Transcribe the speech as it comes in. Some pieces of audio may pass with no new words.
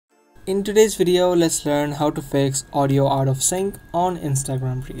In today's video, let's learn how to fix audio out of sync on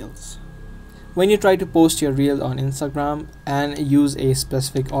Instagram Reels. When you try to post your reel on Instagram and use a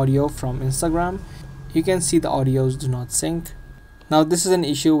specific audio from Instagram, you can see the audios do not sync. Now this is an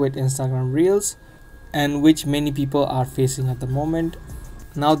issue with Instagram Reels and which many people are facing at the moment.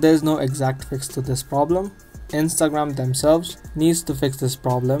 Now there's no exact fix to this problem. Instagram themselves needs to fix this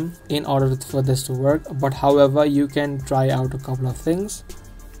problem in order for this to work, but however you can try out a couple of things.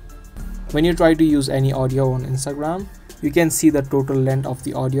 When you try to use any audio on Instagram, you can see the total length of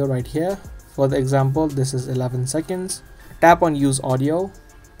the audio right here. For the example, this is 11 seconds. Tap on use audio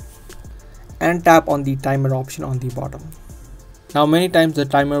and tap on the timer option on the bottom. Now many times the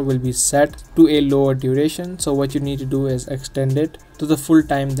timer will be set to a lower duration, so what you need to do is extend it to the full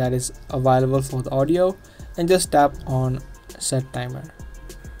time that is available for the audio and just tap on set timer.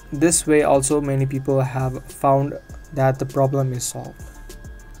 This way also many people have found that the problem is solved.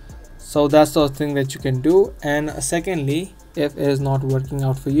 So that's the thing that you can do. And secondly, if it is not working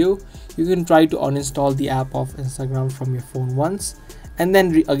out for you, you can try to uninstall the app of Instagram from your phone once and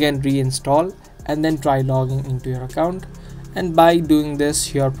then again reinstall and then try logging into your account. And by doing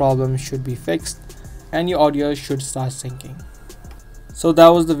this, your problem should be fixed and your audio should start syncing. So that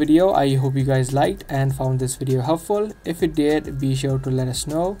was the video. I hope you guys liked and found this video helpful. If you did, be sure to let us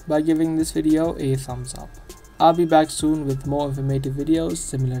know by giving this video a thumbs up. I'll be back soon with more informative videos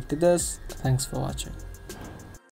similar to this. Thanks for watching.